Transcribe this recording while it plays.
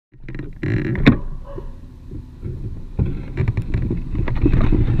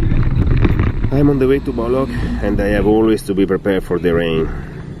I'm on the way to BAO LOC and I have always to be prepared for the rain.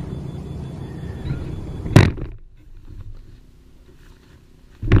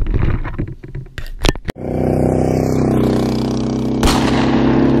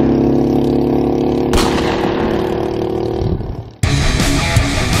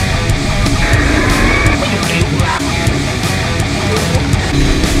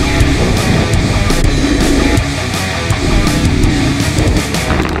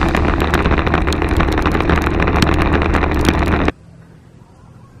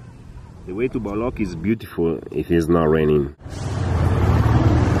 The way to BAO LOC is beautiful if it's not raining.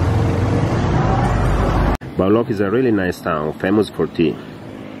 BAO LOC is a really nice town, famous for tea.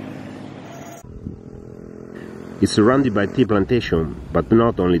 It's surrounded by tea plantation, but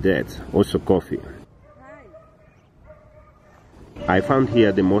not only that, also coffee. I found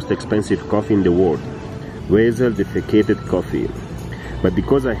here the most expensive coffee in the world, Wesel defecated coffee. But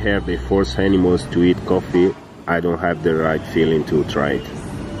because I heard they force animals to eat coffee, I don't have the right feeling to try it.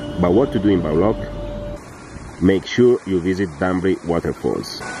 But what to do in BAO LOC? Make sure you visit DAMBRI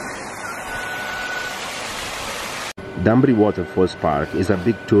Waterfalls. DAMBRI Waterfalls Park is a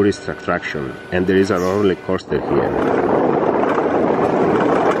big tourist attraction and there is a roller coaster here.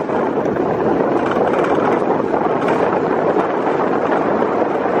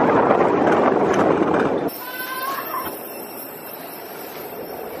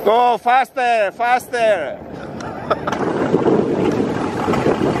 Go faster, faster!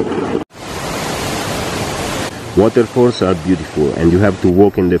 Waterfalls are beautiful and you have to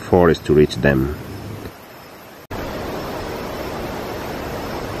walk in the forest to reach them.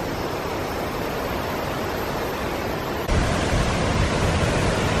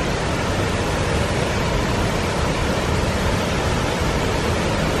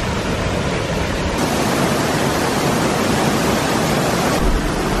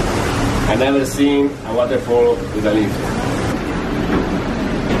 I've never seen a waterfall with a lift.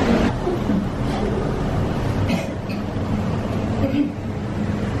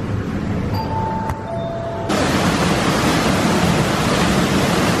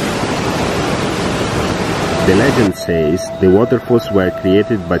 The legend says the waterfalls were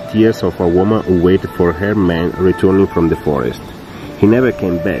created by tears of a woman who waited for her man returning from the forest. He never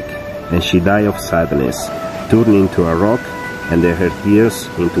came back, and she died of sadness, turning into a rock and her tears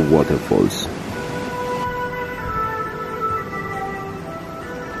into waterfalls.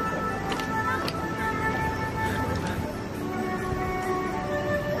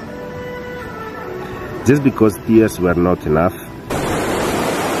 Just because tears were not enough,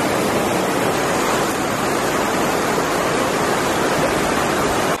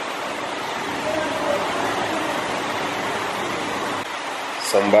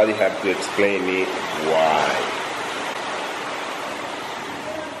 somebody had to explain me why.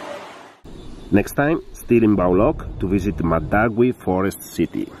 Next time, still in BAO LOC, to visit Madagui Forest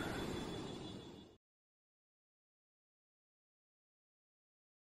City.